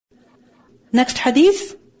Next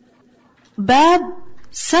hadith. Bab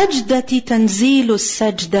Sajdati Tanzilu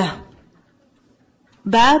Sajda.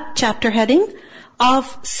 Bab, chapter heading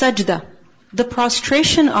of Sajda, the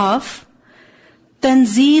prostration of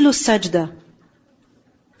Tanzilu Sajda.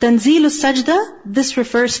 Tanzilu Sajda, this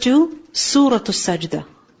refers to Suratul Sajda.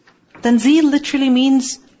 Tanzil literally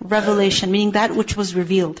means revelation, meaning that which was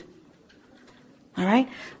revealed. Alright?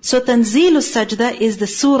 So Tanzilu Sajda is the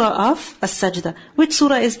surah of As-Sajda. Which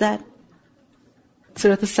surah is that?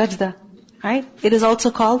 Surah As-Sajda. Right? It is also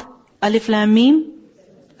called Alif Lam Mim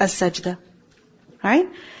As-Sajda. Right?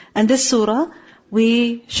 And this surah,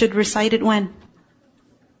 we should recite it when?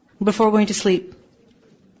 Before going to sleep.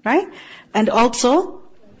 Right? And also,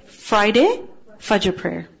 Friday, Fajr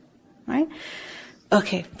prayer. Right?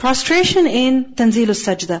 Okay. Prostration in Tanzil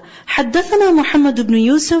As-Sajda. حدثنا محمد بن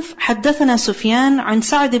يوسف حدثنا سفيان عن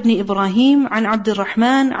سعد بن إبراهيم عن عبد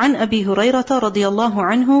الرحمن عن أبي هريرة رضي الله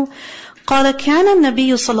عنه قال كان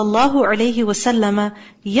النبي صلى الله عليه وسلم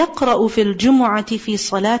يقرأ في الجمعة في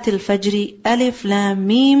صلاة الفجر ألف لام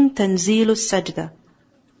ميم تنزيل السجدة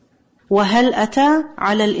وهل أتى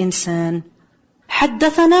على الإنسان.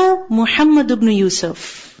 حدثنا محمد بن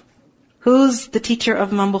يوسف. Who's the teacher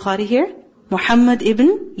of Imam Bukhari here? Muhammad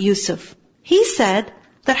ibn Yusuf. He said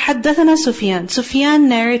that حدثنا سفيان. Sufyan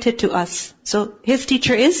narrated to us. So his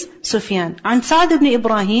teacher is Sufyan. عن سعد بن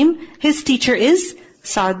إبراهيم. His teacher is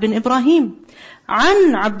Sa'd bin Ibrahim.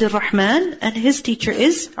 عن عبد الرحمن, and his teacher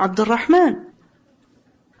is عبد الرحمن.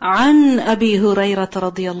 عن أبي هريرة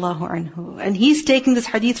رضي الله عنه. And he's taking this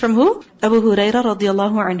hadith from who? Abu Hurairah رضي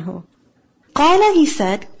الله عنه. قال, he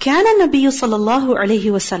said, كان النبي صلى الله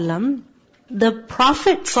عليه وسلم, the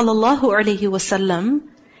Prophet صلى الله عليه وسلم,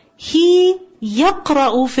 he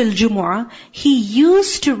يقرأ في الجمعة, he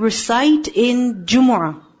used to recite in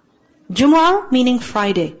Jumu'ah. Jumu'ah meaning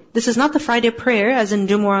Friday. This is not the Friday prayer as in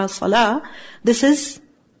Jumu'ah Salah. This is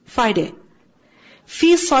Friday.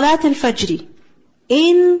 في صلاة الفجر.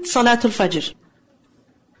 In Salatul Fajr.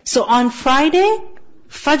 So on Friday,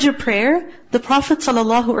 Fajr prayer, the Prophet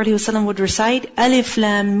ﷺ would recite Alif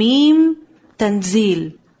Lam Mim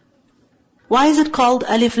Tanzil. Why is it called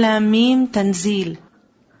Alif Lam Mim Tanzil?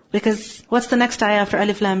 Because what's the next ayah after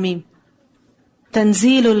Alif Lam Mim?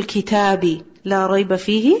 Tanzilul Kitabi La Rayba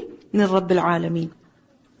Fihi Min Rabbil Alameen.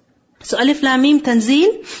 So Alif Lam Mim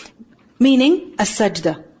Tanzil, meaning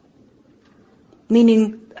As-Sajda.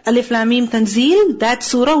 Meaning Alif Lam Mim Tanzil, that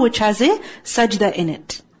surah which has a sajda in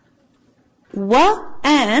it.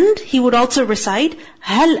 And he would also recite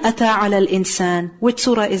Hal Ata Ala Al-Insan. Which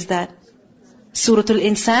surah is that? Suratul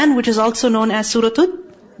Insan, which is also known as Suratul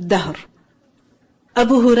Dahr.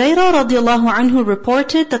 Abu Hurairah radiallahu anhu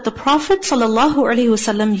reported that the Prophet sallallahu alaihi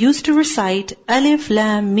wasallam used to recite Alif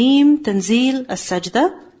Lam Mim Tanzil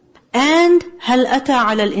As-Sajda and Hal Ata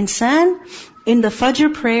Ala Al-Insan in the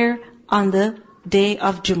Fajr prayer on the day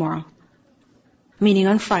of Jumu'ah, meaning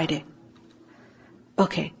on Friday.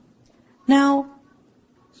 Okay. Now,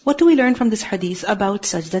 what do we learn from this hadith about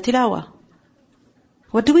Sajda Tilawa?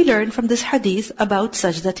 What do we learn from this hadith about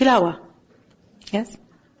Sajda Tilawa? Yes?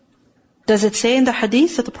 Does it say in the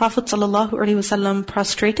hadith that the Prophet ﷺ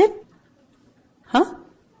prostrated? Huh?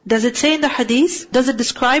 Does it say in the hadith, does it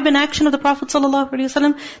describe an action of the Prophet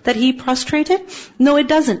ﷺ that he prostrated? No, it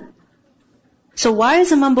doesn't. So why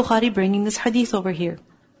is Imam Bukhari bringing this hadith over here?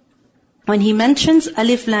 When he mentions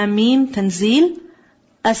Alif Lam Mim Tanzil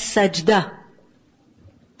As-Sajda.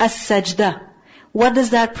 As-Sajda. What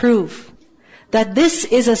does that prove? That this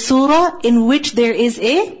is a surah in which there is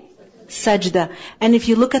a sajda. And if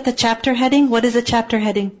you look at the chapter heading, what is the chapter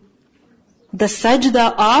heading? The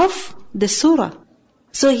sajda of the surah.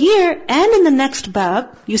 So here, and in the next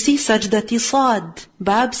bab, you see Sajdati Sad.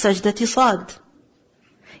 Bab Sajdati Sad.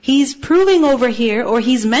 He's proving over here, or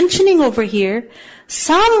he's mentioning over here,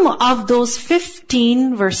 some of those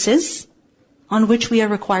 15 verses on which we are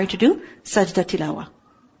required to do Sajda Tilawa.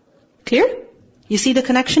 Clear? You see the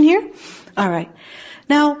connection here? Alright.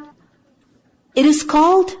 Now, it is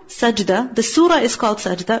called Sajda, the surah is called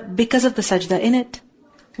Sajda because of the Sajda in it.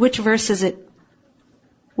 Which verse is it?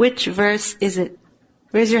 Which verse is it?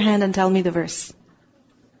 Raise your hand and tell me the verse.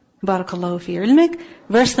 Barakallahu fi ilmik.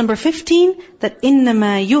 Verse number 15, that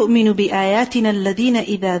إِنَّمَا يُؤْمِنُ بِآيَاتِنَا الَّذِينَ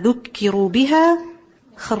إِذَا ذُكِّرُوا بِهَا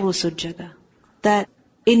خَرُّوا سُجَّدًا. That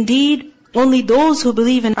indeed, only those who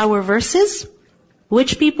believe in our verses,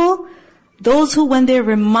 which people? Those who when they're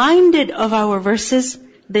reminded of our verses,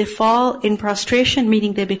 they fall in prostration,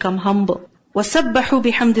 meaning they become humble. وَسَبَّحُوا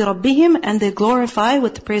بِحَمْدِ رَبِّهِمْ, and they glorify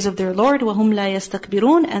with the praise of their Lord, وَهُمْ لَا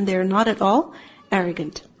يَسْتَكْبِرُونَ, and they're not at all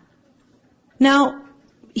arrogant. Now,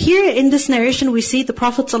 here in this narration we see the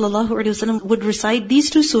Prophet ﷺ would recite these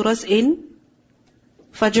two surahs in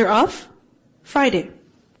Fajr of Friday.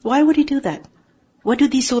 Why would he do that? What do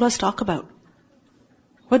these surahs talk about?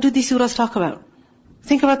 What do these surahs talk about?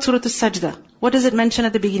 Think about Surah As-Sajdah. What does it mention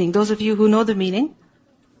at the beginning? Those of you who know the meaning,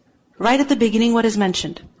 right at the beginning, what is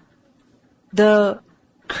mentioned? The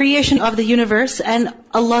creation of the universe and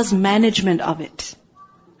Allah's management of it.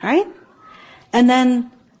 Right? And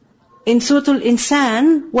then in Surah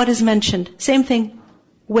Al-Insan, what is mentioned? Same thing.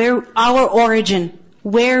 Where our origin,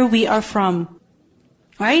 where we are from.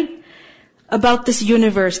 Right? About this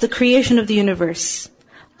universe, the creation of the universe.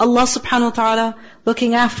 Allah subhanahu wa ta'ala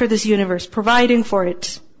looking after this universe, providing for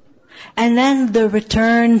it. And then the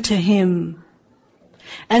return to Him.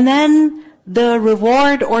 And then the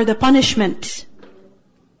reward or the punishment.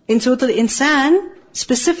 In Surah Al-Insan,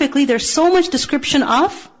 specifically, there's so much description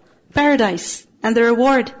of paradise and the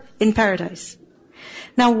reward in paradise.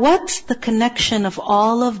 Now, what's the connection of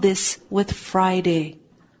all of this with Friday?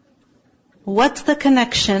 What's the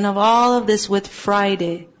connection of all of this with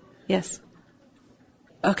Friday? Yes.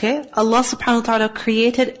 Okay. Allah subhanahu wa ta'ala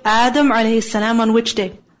created Adam alayhi salam on which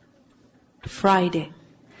day? Friday.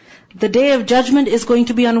 The day of judgment is going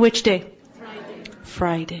to be on which day?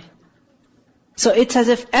 Friday. So it's as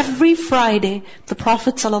if every Friday, the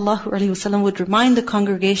Prophet ﷺ would remind the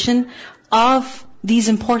congregation of these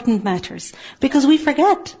important matters. Because we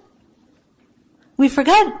forget. We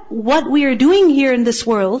forget what we are doing here in this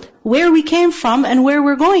world, where we came from and where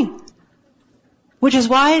we're going. Which is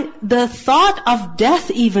why the thought of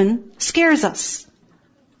death even scares us.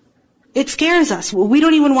 It scares us. We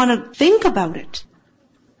don't even want to think about it.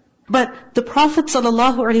 But the Prophet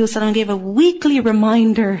ﷺ gave a weekly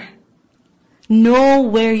reminder. Know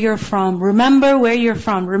where you're from. Remember where you're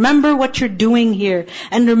from. Remember what you're doing here.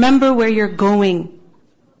 And remember where you're going.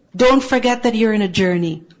 Don't forget that you're in a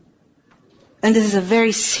journey. And this is a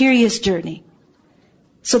very serious journey.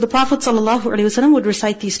 So the Prophet ﷺ would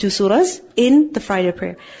recite these two surahs in the Friday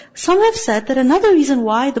prayer. Some have said that another reason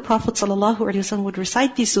why the Prophet ﷺ would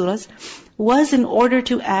recite these surahs was in order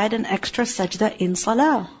to add an extra sajda in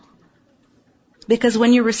salah. Because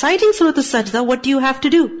when you're reciting Surah As-Sajdah, what do you have to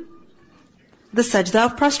do? The sajda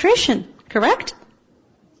of prostration, correct?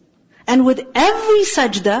 And with every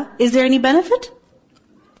sajda, is there any benefit?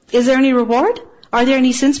 Is there any reward? Are there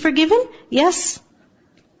any sins forgiven? Yes.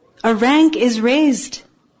 A rank is raised.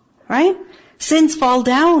 Right? Sins fall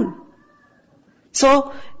down.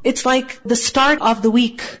 So, it's like the start of the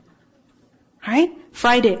week. Right?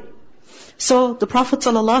 Friday. So, the Prophet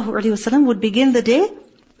ﷺ would begin the day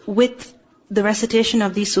with the recitation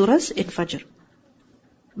of these surahs in Fajr.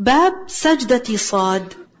 Bab Sajdati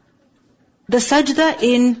Sad. The sajda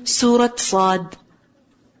in Surah Sad.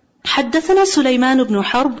 حدثنا سليمان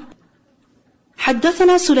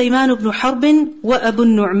بن حرب وأبو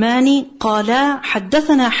النعمان قالا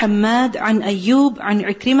حدثنا حماد عن أيوب عن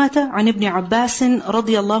عكرمة عن ابن عباس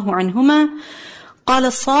رضي الله عنهما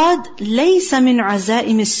قال صاد ليس من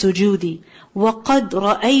عزائم السجود وقد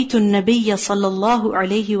رأيت النبي صلى الله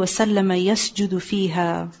عليه وسلم يسجد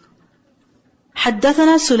فيها.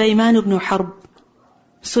 حدثنا سليمان بن حرب.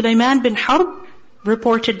 Sulaiman bin Harb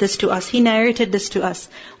reported this to us. He narrated this to us.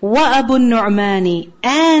 وَأَبُو النُّعْمَانِ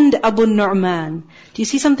and Abu Nu'man. Do you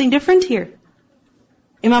see something different here?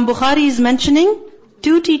 Imam Bukhari is mentioning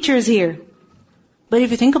two teachers here. But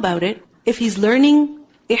if you think about it, if he's learning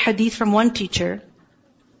a hadith from one teacher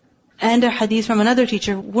and a hadith from another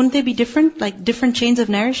teacher, wouldn't they be different? Like different chains of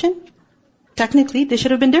narration? Technically, they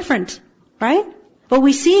should have been different. Right? But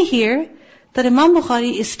we see here that Imam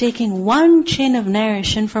Bukhari is taking one chain of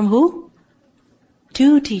narration from who?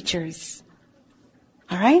 Two teachers.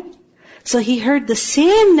 Alright? So he heard the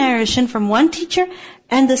same narration from one teacher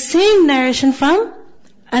and the same narration from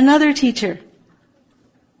another teacher.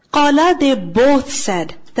 Qala, they both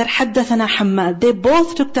said that حدثنا Hammad. They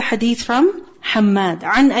both took the hadith from Hammad.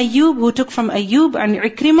 An Ayyub, who took from Ayyub. An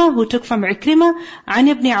Ikrimah, who took from Ikrimah. An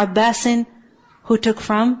Ibn Abbas, who took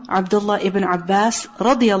from Abdullah ibn Abbas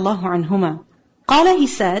radiyallahu anhuma. Qala, he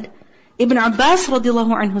said, Ibn Abbas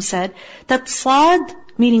radiyallahu anhu said, that Sad,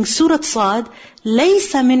 meaning Surah Sad,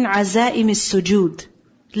 laysa min azaim as-sujud.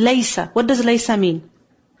 Laysa. What does laysa mean?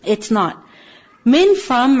 It's not. Min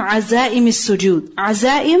from azaim as-sujud.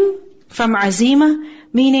 Azaim from azima,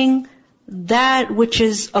 meaning that which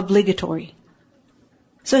is obligatory.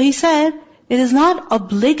 So he said, it is not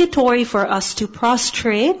obligatory for us to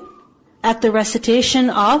prostrate at the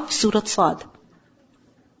recitation of Surah Sad.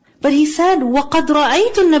 But he said, وَقَدْ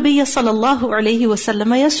رَأَيْتُ النَّبِيَّ صَلَى اللَّهُ عَلَيْهِ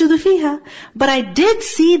وَسَلَّمَ يَسْجُدُ فِيهَا. But I did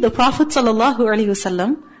see the Prophet sallallahu alaihi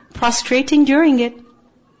wasallam prostrating during it.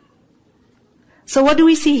 So what do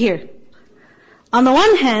we see here? On the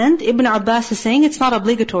one hand, Ibn Abbas is saying it's not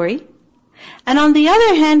obligatory. And on the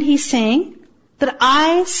other hand, he's saying that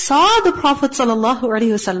I saw the Prophet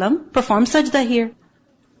ﷺ perform sajda here.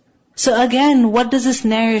 So again, what does this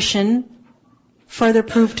narration further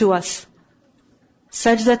prove to us?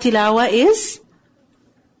 Sajda tilawa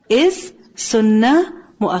is sunnah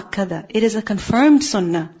mu'akkada. It is a confirmed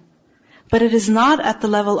sunnah. But it is not at the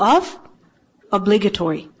level of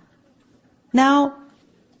obligatory. Now,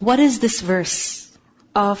 what is this verse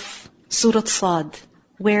of Surah Sad,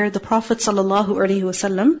 where the Prophet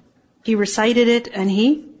ﷺ, he recited it and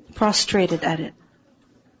he prostrated at it?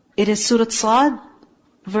 It is Surah Sad,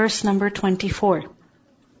 verse number 24.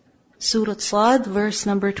 Surah Sad, verse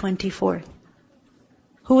number 24.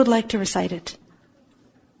 Who would like to recite it?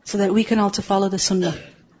 So that we can also follow the sunnah.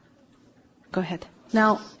 Go ahead.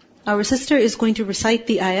 Now, our sister is going to recite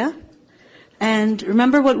the ayah. And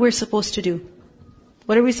remember what we're supposed to do.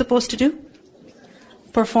 What are we supposed to do?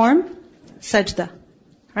 Perform sajda.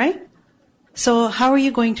 Right? So how are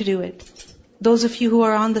you going to do it? Those of you who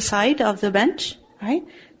are on the side of the bench, right?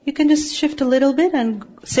 You can just shift a little bit and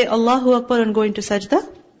say Allahu Akbar and go into sajda.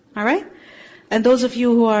 Alright? And those of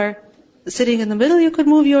you who are sitting in the middle, you could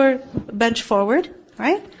move your bench forward,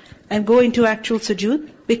 right? And go into actual sujood.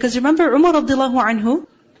 Because remember Umar radiallahu anhu,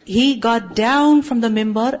 he got down from the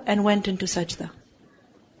mimbar and went into sajda.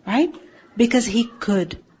 Right? Because he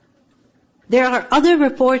could. There are other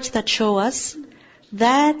reports that show us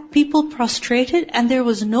that people prostrated and there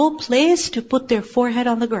was no place to put their forehead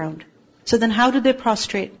on the ground. So then how did they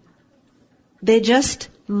prostrate? They just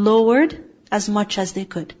lowered as much as they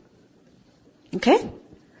could. Okay?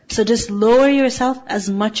 So just lower yourself as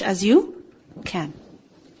much as you can.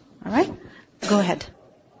 Alright? Go ahead.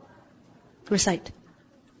 Recite.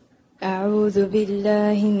 أعوذ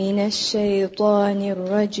بالله من الشيطان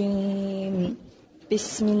الرجيم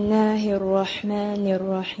بسم الله الرحمن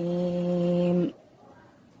الرحيم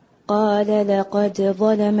قال لقد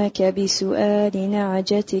ظلمك بسؤال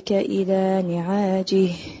نعجتك إلى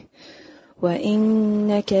نعاجه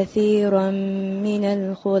وإن كثيرا من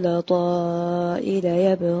الخلطاء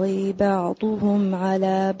ليبغي بعضهم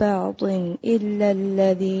على بعض إلا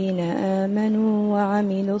الذين آمنوا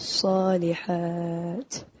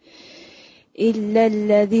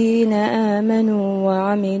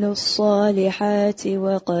وعملوا الصالحات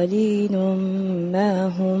وقليل ما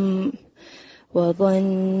هم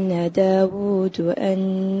وظن داود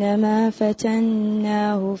أنما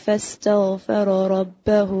فتناه فاستغفر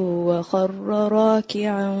ربه وخر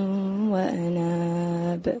راكعا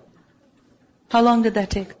وأناب. How long did that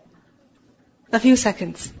take? A few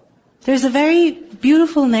seconds. There's a very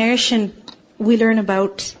beautiful narration we learn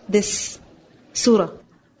about this surah.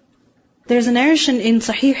 There's a narration in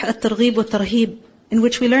Sahih At-Targhib wa Tarhib in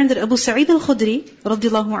which we learn that Abu Sa'id al-Khudri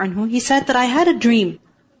radiallahu anhu, he said that I had a dream.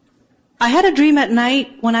 I had a dream at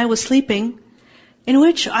night when I was sleeping in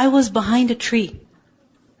which I was behind a tree.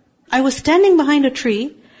 I was standing behind a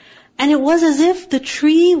tree and it was as if the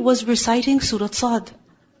tree was reciting Surah Sad.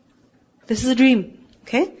 This is a dream.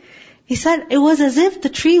 Okay? He said it was as if the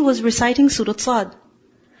tree was reciting Surah Sad.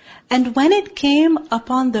 And when it came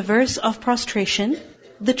upon the verse of prostration,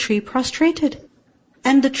 the tree prostrated.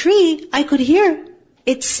 And the tree, I could hear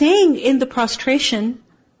it saying in the prostration,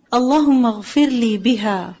 Allahumma ghfir li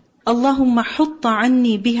biha, Allahumma hutta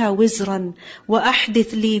anni biha wizran, wa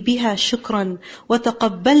ahdith li biha shukran, wa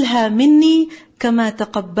taqabbalha minni kama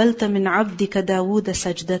taqabbalta min abdika Dawuda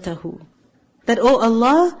sajdatahu. That, oh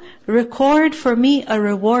Allah, record for me a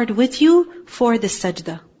reward with you for this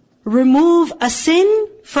sajda. Remove a sin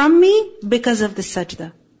from me because of this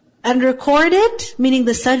sajda. And record it, meaning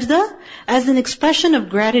the sajda, as an expression of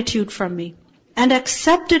gratitude from me. And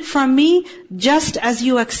accept it from me just as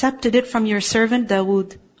you accepted it from your servant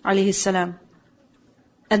Dawood alayhi salam.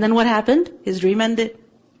 And then what happened? His dream ended.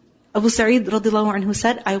 Abu Sa'id radiallahu anhu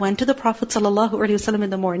said, I went to the Prophet sallallahu alaihi wasallam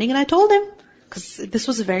in the morning and I told him, because this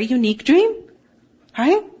was a very unique dream.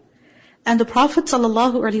 Right? And the Prophet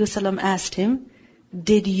sallallahu alaihi wasallam asked him,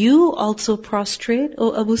 did you also prostrate,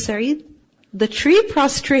 O Abu Sa'id? The tree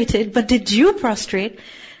prostrated, but did you prostrate?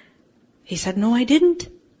 He said, no, I didn't.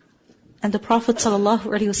 And the Prophet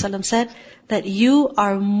ﷺ said that you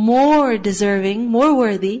are more deserving, more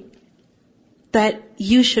worthy, that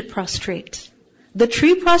you should prostrate. The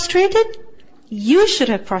tree prostrated, you should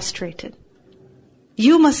have prostrated.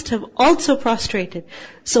 You must have also prostrated.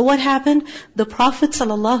 So what happened? The Prophet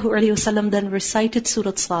ﷺ then recited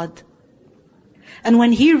Surah Sad. And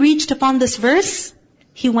when he reached upon this verse,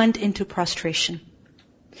 he went into prostration.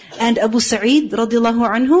 And Abu Sa'id radiallahu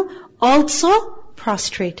anhu also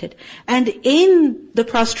prostrated. And in the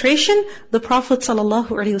prostration, the Prophet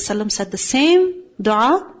ﷺ said the same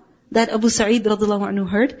dua that Abu Sa'id radiallahu anhu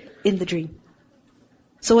heard in the dream.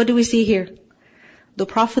 So what do we see here? The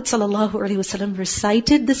Prophet ﷺ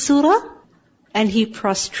recited the surah and he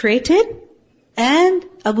prostrated, and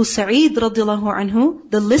Abu Sa'id radiallahu anhu,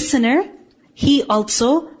 the listener, he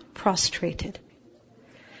also prostrated.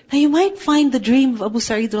 Now you might find the dream of Abu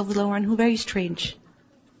Sa'id radiallahu anhu very strange.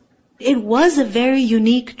 It was a very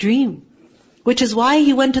unique dream, which is why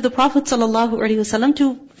he went to the Prophet ﷺ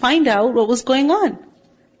to find out what was going on.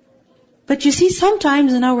 But you see,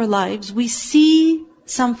 sometimes in our lives, we see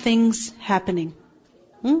some things happening.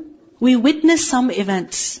 We witness some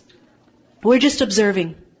events. We're just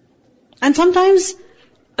observing. And sometimes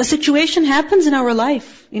a situation happens in our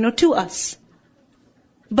life, to us.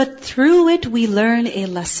 But through it, we learn a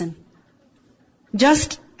lesson.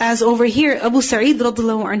 Just as over here, Abu Sa'id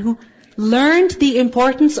radiallahu anhu learned the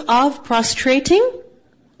importance of prostrating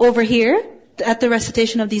over here at the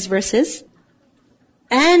recitation of these verses.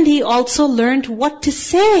 And he also learned what to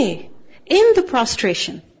say in the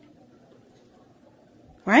prostration.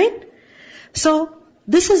 Right? So,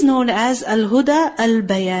 this is known as Al-Huda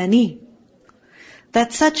Al-Bayani.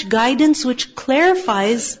 That's such guidance which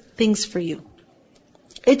clarifies things for you.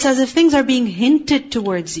 It's as if things are being hinted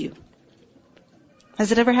towards you.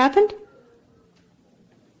 Has it ever happened?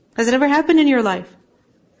 Has it ever happened in your life?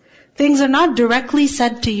 Things are not directly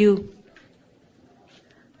said to you,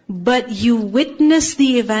 but you witness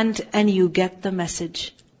the event and you get the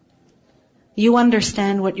message. You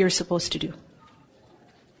understand what you're supposed to do.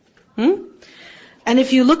 And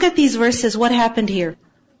if you look at these verses, what happened here?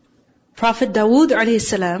 Prophet Dawood alayhi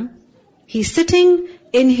salam, he's sitting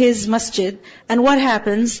in his masjid, and what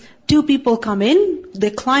happens? Two people come in, they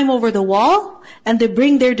climb over the wall, and they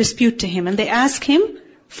bring their dispute to him, and they ask him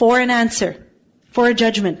for an answer, for a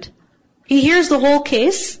judgment. He hears the whole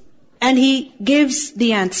case, and he gives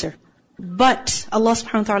the answer. But Allah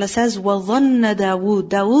subhanahu wa ta'ala says, وَظَنَّ Dawood.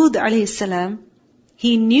 Dawood alayhi salam,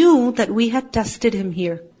 he knew that we had tested him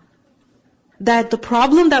here. That the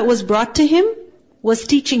problem that was brought to him was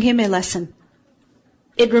teaching him a lesson.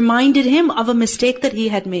 It reminded him of a mistake that he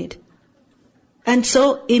had made. And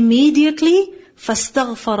so immediately,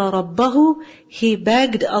 فَاسْتَغْفَرَ رَبَّهُ, he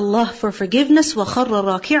begged Allah for forgiveness, وَخَرَّ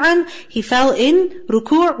رَاكِعًا, he fell in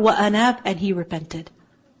ruku' وَأَنَابَ, and he repented.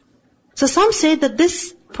 So some say that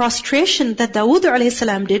this prostration that Dawood alayhi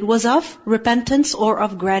salam did was of repentance or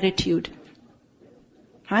of gratitude.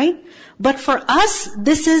 Right? But for us,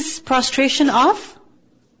 this is prostration of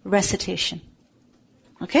recitation.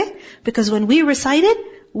 Okay? Because when we recite it,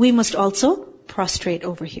 we must also prostrate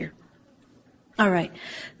over here. Alright.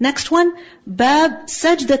 Next one, Bab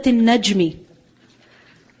Sajdatin Najmi.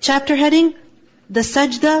 Chapter heading, the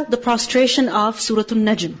sajda, the prostration of Surah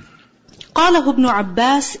An-Najm. قاله ابن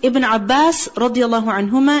عباس, Ibn Abbas radiallahu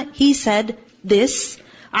anhuma, he said this,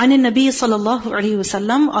 عن النبي صلى الله عليه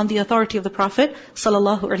وسلم, on the authority of the Prophet صلى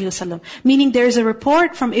الله عليه وسلم. Meaning there is a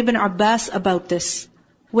report from Ibn Abbas about this.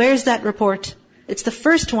 Where is that report? It's the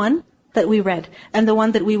first one that we read, and the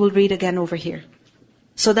one that we will read again over here.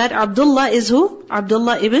 So that Abdullah is who?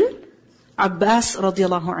 Abdullah ibn Abbas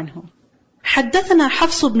radiallahu anhu. حدثنا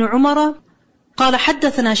حفص بن عمر قال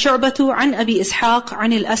حدثنا شعبة عن أبي إسحاق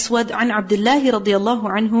عن الأسود عن عبد الله رضي الله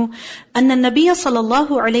عنه أن النبي صلى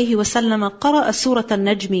الله عليه وسلم قرأ سورة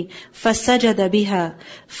النجم فسجد بها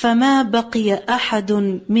فما بقي أحد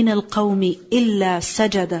من القوم إلا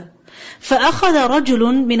سجد فأخذ رجل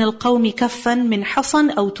من القوم كفا من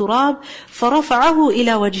حصى أو تراب فرفعه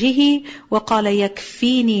إلى وجهه وقال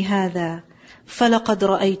يكفيني هذا فلقد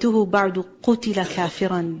رأيته بعد قتل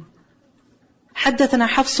كافرا. حدثنا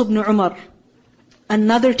حفص بن عمر,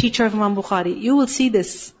 another teacher of Imam Bukhari. You will see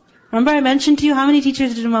this. Remember I mentioned to you how many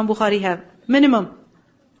teachers did Imam Bukhari have? Minimum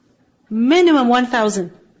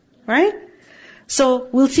 1,000. Right? So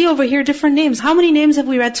we'll see over here different names. How many names have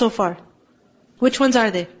we read so far? Which ones are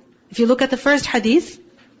they? If you look at the first hadith,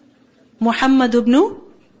 Muhammad ibn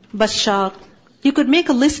Bashar. You could make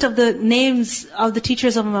a list of the names of the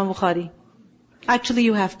teachers of Imam Bukhari. Actually,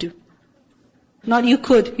 you have to. Not you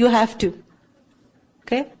could, you have to.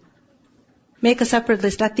 Okay? Make a separate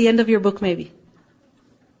list at the end of your book maybe.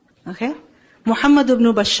 Okay? Muhammad ibn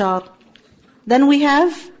Bashar. Then we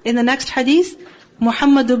have, in the next hadith,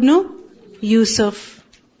 Muhammad ibn Yusuf.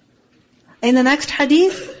 In the next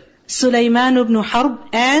hadith, Sulaiman ibn Harb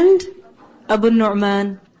and Abu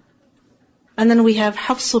Nu'man. And then we have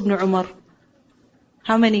Hafs ibn Umar.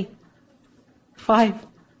 How many? 5.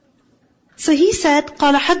 So he said,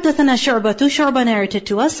 قال حدثنا شعبة, Shu'bah narrated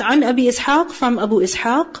to us, عن أبي إسحاق, from Abu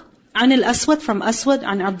Ishaq, عن الأسود, from Aswad,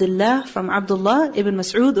 عن Abdullah, from Abdullah ibn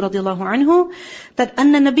Mas'ud رضي الله عنه, that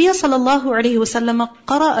أن النبي صلى الله عليه وسلم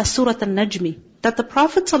قرأ سورة النجم. that the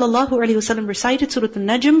Prophet ﷺ recited Surah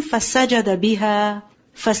Al-Najm, فَسَجَدَ بِهَا.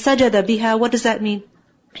 فَسَجَدَ بِهَا. What does that mean?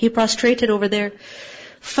 He prostrated over there.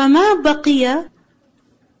 فَمَا بَقِيَ.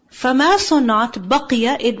 فَمَا so not,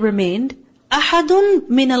 بَقِيَ, it remained, أَحَدٌ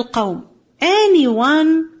مِنَ الْقَوْمِ.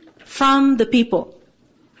 Anyone from the people.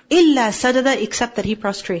 إِلَّا سَجَدَ, except that he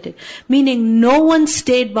prostrated. Meaning no one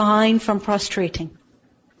stayed behind from prostrating.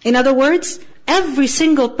 In other words, every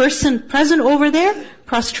single person present over there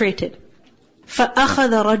prostrated.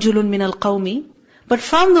 فَأَخَذَ رَجُلٌ مِنَ الْقَوْمِ. But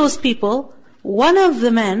from those people, one of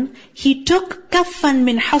the men, he took كَفًّا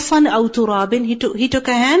مِنْ حَصَنْ أَوْ تُرَابٍ. He took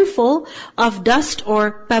a handful of dust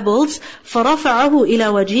or pebbles, فَرَفَعَهُ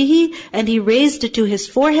إِلَى وَجْهِهِ, and he raised it to his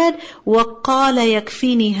forehead, وَقَالَ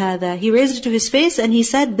يَكْفِينِي هَذَا. He raised it to his face and he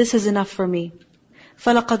said, this is enough for me.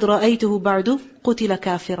 فَلَقَدْ رَأَيْتُهُ بَعْدُ قُتِلَ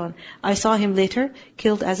كَافِرًا. I saw him later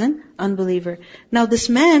killed as an unbeliever. Now this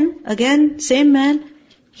man, again, same man,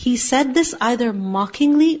 he said this either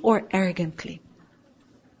mockingly or arrogantly.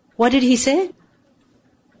 What did he say?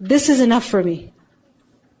 This is enough for me.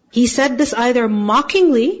 He said this either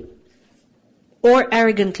mockingly or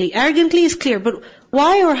arrogantly. Arrogantly is clear, but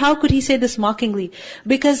why or how could he say this mockingly?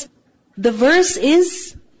 Because the verse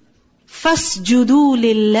is, فَاسْجُدُوا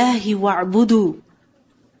لِلَّهِ وَاعْبُدُوا.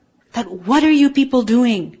 That what are you people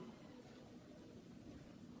doing?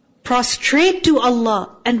 Prostrate to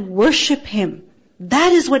Allah and worship Him.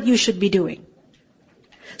 That is what you should be doing.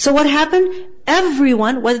 So what happened?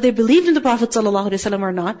 Everyone, whether they believed in the Prophet ﷺ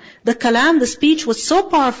or not, the kalam, the speech was so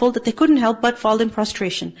powerful that they couldn't help but fall in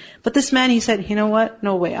prostration. But this man, he said, you know what?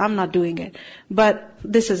 No way, I'm not doing it. But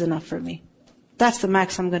this is enough for me. That's the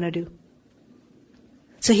max I'm going to do.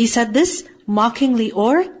 So he said this mockingly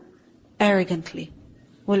or arrogantly.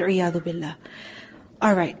 وَالْعِيَاذُ بِاللَّهِ.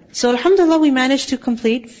 Alright, so alhamdulillah we managed to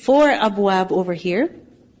complete 4 abwab over here.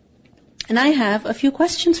 And I have a few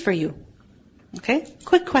questions for you. Okay?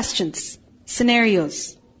 Quick questions.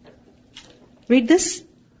 Scenarios. Read this.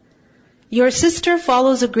 Your sister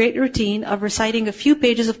follows a great routine of reciting a few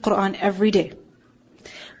pages of Quran every day.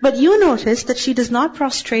 But you notice that she does not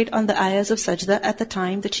prostrate on the ayahs of sajda at the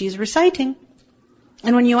time that she is reciting.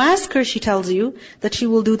 And when you ask her, she tells you that she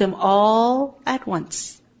will do them all at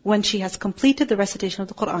once when she has completed the recitation of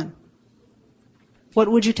the Quran. What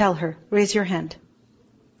would you tell her? Raise your hand.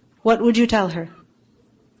 What would you tell her?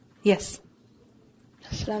 Yes.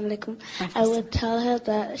 Assalamu alaikum. I would tell her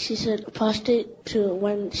that she should prostrate to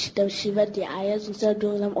when she read the ayahs instead of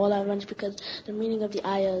doing them all at once, because the meaning of the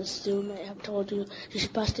ayahs, they might have told you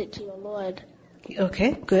should prostrate to your Lord.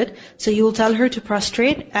 Okay, good. So you will tell her to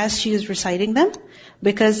prostrate as she is reciting them,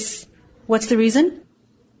 because, what's the reason?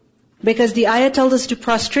 Because the ayah told us to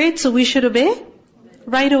prostrate, so we should obey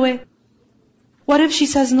right away. What if she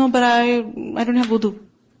says, no, but I don't have wudu?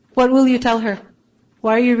 What will you tell her?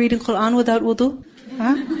 Why are you reading Quran without wudu?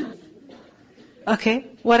 Huh? Okay,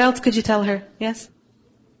 what else could you tell her? Yes?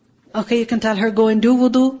 Okay, you can tell her, go and do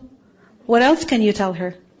wudu. What else can you tell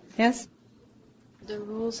her? Yes? The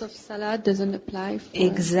rules of salat doesn't apply for...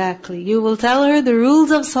 Exactly. You will tell her the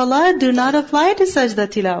rules of salat do not apply to sajda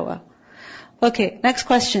tilawa. Okay, next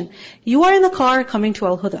question. You are in the car coming to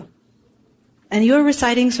Al-Huda. And you are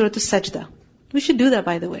reciting Surah Al-Sajda. We should do that,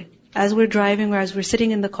 by the way. As we're driving or as we're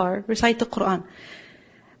sitting in the car, recite the Quran.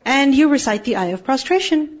 And you recite the ayah of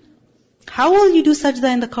prostration. How will you do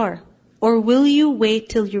sajda in the car? Or will you wait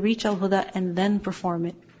till you reach Al-Huda and then perform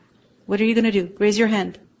it? What are you going to do? Raise your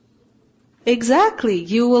hand. Exactly.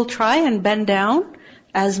 You will try and bend down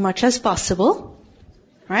as much as possible.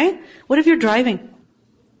 Right? What if you're driving?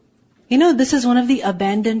 You know, this is one of the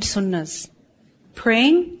abandoned sunnahs.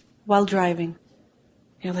 Praying while driving.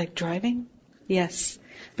 You're like, driving? Yes.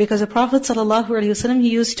 Because the Prophet ﷺ, he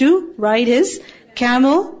used to ride his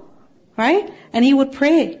camel, right? And he would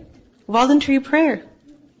pray. Voluntary prayer.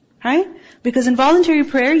 Right? Because in voluntary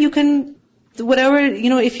prayer, you can, whatever,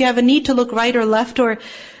 if you have a need to look right or left, or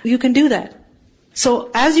you can do that.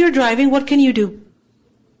 So as you're driving, what can you do?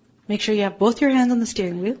 Make sure you have both your hands on the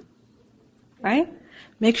steering wheel. Right?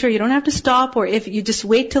 Make sure you don't have to stop, or if you just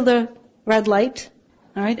wait till the red light,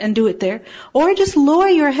 alright, and do it there. Or just lower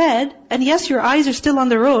your head, and yes, your eyes are still on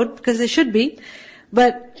the road, because they should be,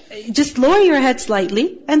 but just lower your head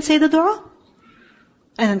slightly, and say the dua.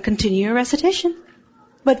 And then continue your recitation.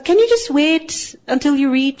 But can you just wait until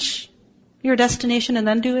you reach your destination and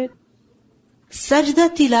then do it? Sajda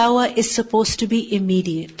tilawa is supposed to be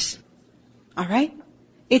immediate. Alright?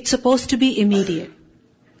 It's supposed to be immediate.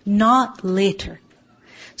 Not later.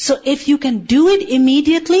 So if you can do it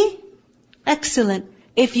immediately, excellent.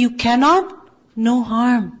 If you cannot, no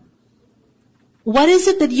harm. What is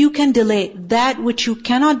it that you can delay? That which you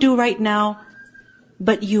cannot do right now,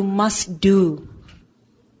 but you must do.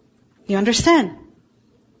 You understand?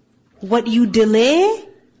 What you delay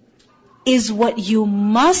is what you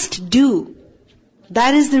must do.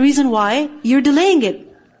 That is the reason why you're delaying it.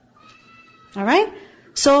 Alright?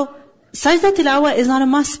 So, sajda tilawa is not a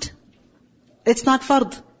must. It's not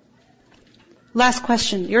fard. Last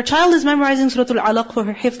question. Your child is memorizing Surah Al-Alaq for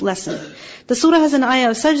her hifz lesson. The surah has an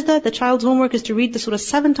ayah of sajda. The child's homework is to read the surah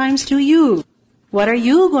 7 times to you. What are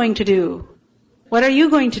you going to do? What are you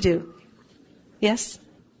going to do? Yes?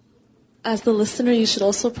 As the listener, you should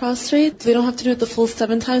also prostrate. They don't have to do it the full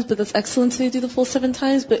 7 times, but that's excellent to do the full 7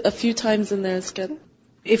 times, but a few times in there is good.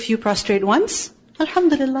 If you prostrate once,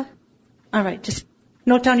 alhamdulillah. Alright, just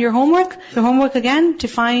note down your homework. The homework again, to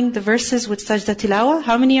find the verses with sajda tilawa.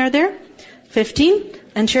 How many are there? 15.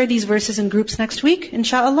 And share these verses in groups next week,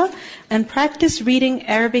 inshallah. And practice reading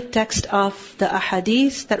Arabic text of the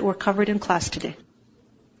ahadith that were covered in class today.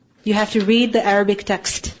 You have to read the Arabic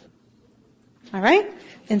text. Alright?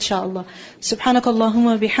 Inshallah. Subhanak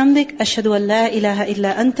Allahumma bihamdik. Ashhadu an la ilaha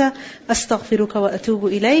illa anta. Astaghfiruka wa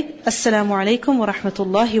atubu ilayk. Assalamu alaikum wa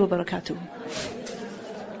rahmatullahi wa barakatuh.